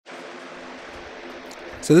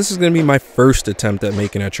So this is going to be my first attempt at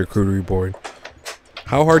making a charcuterie board.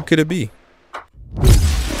 How hard could it be?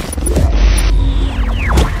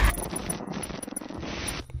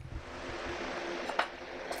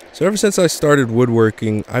 So ever since I started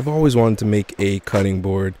woodworking, I've always wanted to make a cutting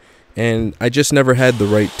board, and I just never had the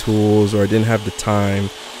right tools, or I didn't have the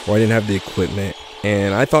time, or I didn't have the equipment.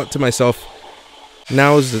 And I thought to myself,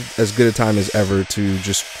 now is as good a time as ever to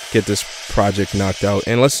just get this project knocked out,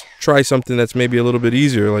 and let's try something that's maybe a little bit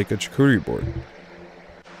easier, like a charcuterie board.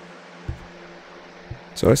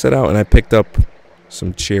 So I set out and I picked up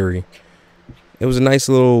some cherry. It was a nice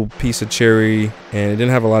little piece of cherry, and it didn't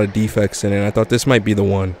have a lot of defects in it. I thought this might be the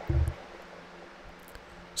one.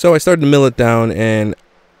 So I started to mill it down, and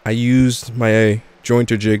I used my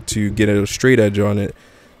jointer jig to get a straight edge on it.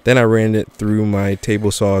 Then I ran it through my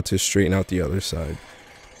table saw to straighten out the other side.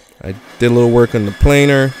 I did a little work on the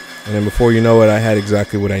planer, and then before you know it, I had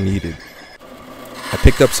exactly what I needed. I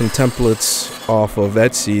picked up some templates off of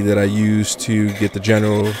Etsy that I used to get the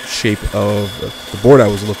general shape of the board I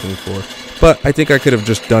was looking for. But I think I could have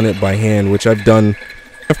just done it by hand, which I've done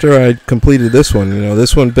after I completed this one. You know,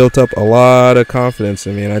 this one built up a lot of confidence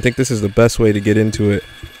in me, and I think this is the best way to get into it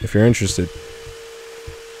if you're interested.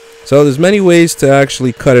 So there's many ways to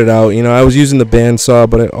actually cut it out. You know, I was using the bandsaw,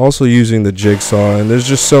 but I'm also using the jigsaw, and there's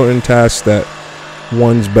just certain tasks that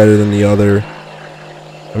one's better than the other.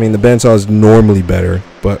 I mean, the bandsaw is normally better,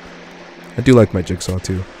 but I do like my jigsaw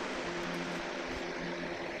too.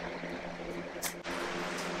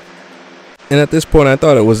 And at this point, I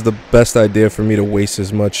thought it was the best idea for me to waste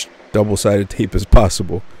as much double-sided tape as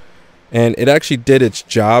possible. And it actually did its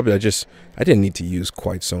job. I didn't need to use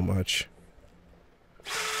quite so much.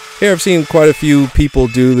 Here I've seen quite a few people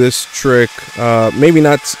do this trick. Maybe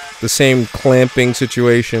not the same clamping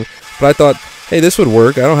situation, but I thought, hey, this would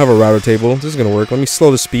work. I don't have a router table. This is going to work. Let me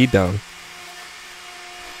slow the speed down.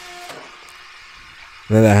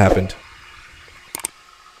 And then that happened.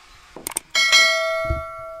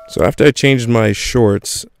 So after I changed my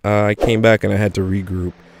shorts, I came back and I had to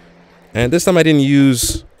regroup. And this time I didn't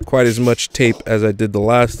use quite as much tape as I did the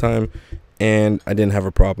last time, and I didn't have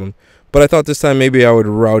a problem. But I thought this time maybe I would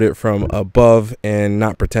route it from above and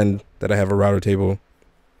not pretend that I have a router table,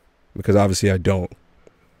 because obviously I don't.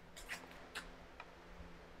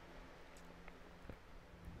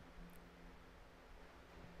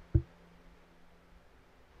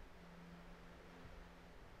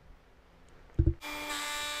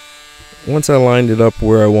 Once I lined it up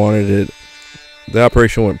where I wanted it, the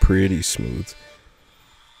operation went pretty smooth.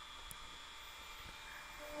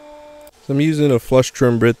 So I'm using a flush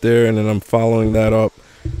trim bit there, and then I'm following that up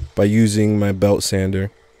by using my belt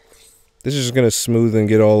sander. This is just going to smooth and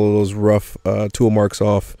get all of those rough tool marks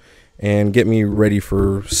off and get me ready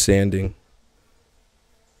for sanding.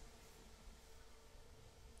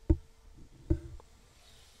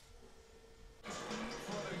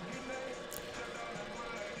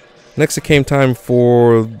 Next it came time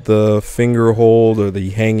for the finger hold, or the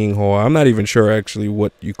hanging hole. I'm not even sure actually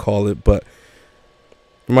what you call it, but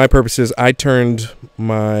for my purposes, I turned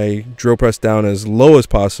my drill press down as low as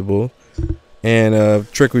possible. And a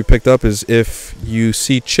trick we picked up is if you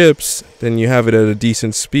see chips, then you have it at a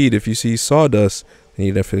decent speed. If you see sawdust, then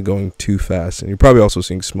you're definitely going too fast. And you're probably also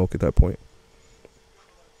seeing smoke at that point.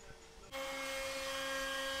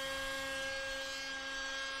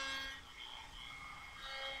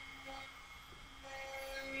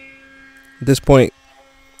 At this point,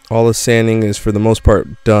 all the sanding is for the most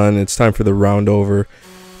part done. It's time for the round over,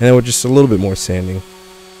 and then with just a little bit more sanding.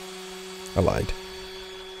 I lied.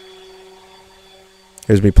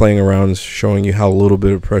 Here's me playing around, showing you how little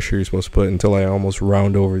bit of pressure you're supposed to put until I almost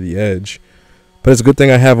round over the edge. But it's a good thing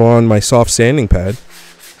I have on my soft sanding pad.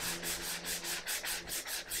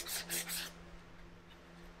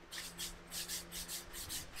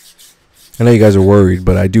 I know you guys are worried,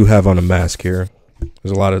 but I do have on a mask here.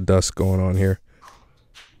 There's a lot of dust going on here.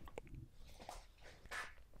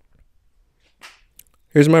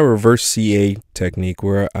 Here's my reverse CA technique,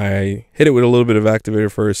 where I hit it with a little bit of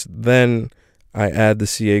activator first, then I add the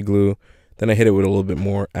CA glue, then I hit it with a little bit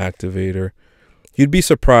more activator. You'd be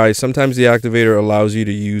surprised. Sometimes the activator allows you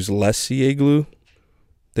to use less CA glue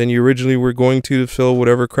than you originally were going to fill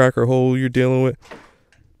whatever crack or hole you're dealing with.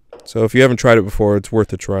 So if you haven't tried it before, it's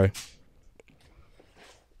worth a try.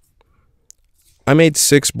 I made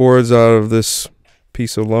 6 boards out of this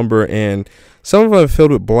piece of lumber, and some of them I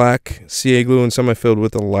filled with black CA glue and some I filled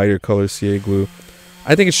with a lighter color CA glue.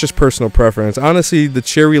 I think it's just personal preference. Honestly, the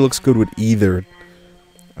cherry looks good with either.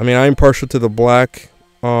 I mean, I'm partial to the black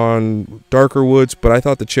on darker woods, but I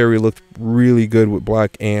thought the cherry looked really good with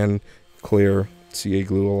black and clear CA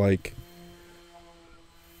glue alike.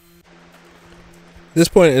 At this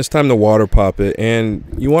point, it's time to water pop it, and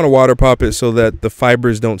you want to water pop it so that the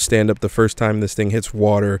fibers don't stand up the first time this thing hits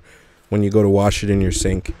water when you go to wash it in your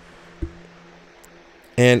sink.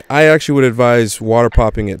 And I actually would advise water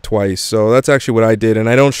popping it twice, so that's actually what I did, and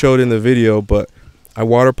I don't show it in the video, but I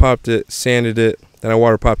water popped it, sanded it, then I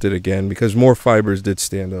water popped it again because more fibers did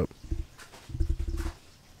stand up.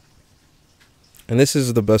 And this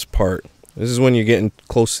is the best part. This is when you're getting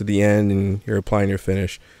close to the end and you're applying your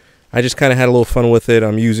finish. I just kind of had a little fun with it.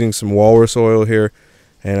 I'm using some walrus oil here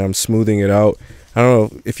and I'm smoothing it out. I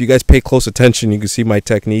don't know if you guys pay close attention, you can see my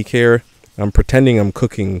technique here. I'm pretending I'm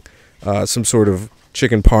cooking some sort of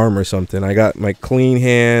chicken parm or something. I got my clean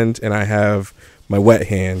hand and I have my wet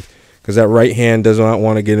hand because that right hand does not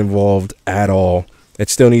want to get involved at all. It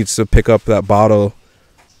still needs to pick up that bottle.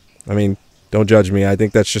 I mean, don't judge me. I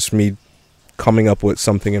think that's just me coming up with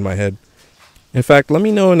something in my head. In fact, let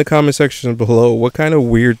me know in the comment section below, what kind of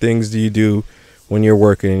weird things do you do when you're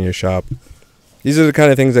working in your shop? These are the kind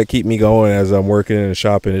of things that keep me going as I'm working in a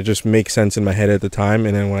shop, and it just makes sense in my head at the time,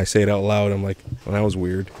 and then when I say it out loud, I'm like, well, that was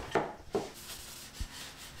weird.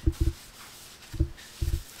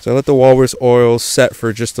 So I let the walrus oil set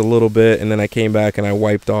for just a little bit, and then I came back and I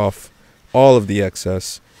wiped off all of the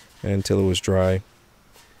excess until it was dry.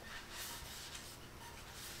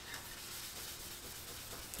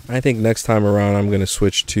 I think next time around I'm going to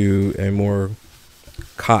switch to a more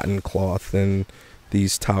cotton cloth than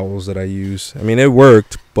these towels that I use. I mean, it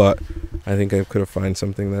worked, but I think I could have found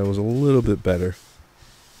something that was a little bit better.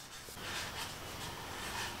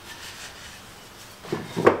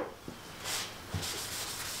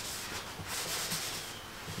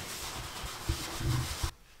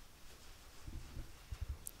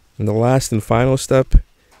 And the last and final step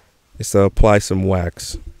is to apply some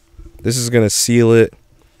wax. This is going to seal it,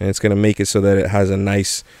 and it's going to make it so that it has a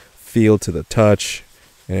nice feel to the touch,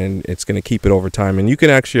 and it's going to keep it over time. And you can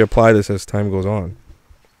actually apply this as time goes on.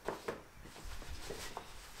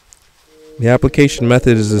 The application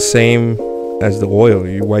method is the same as the oil.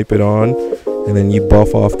 You wipe it on, and then you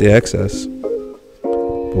buff off the excess.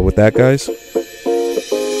 But with that, guys,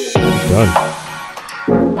 done.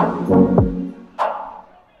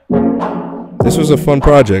 This was a fun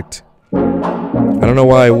project. I don't know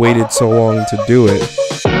why I waited so long to do it.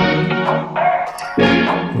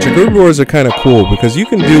 Charcuterie boards are kind of cool because you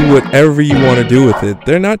can do whatever you want to do with it.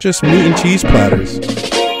 They're not just meat and cheese platters.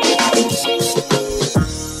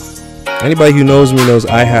 Anybody who knows me knows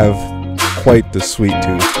I have quite the sweet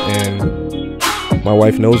tooth, and my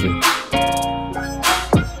wife knows me.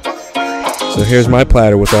 So here's my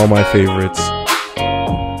platter with all my favorites.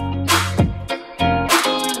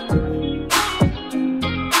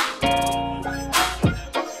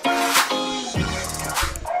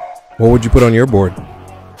 What would you put on your board?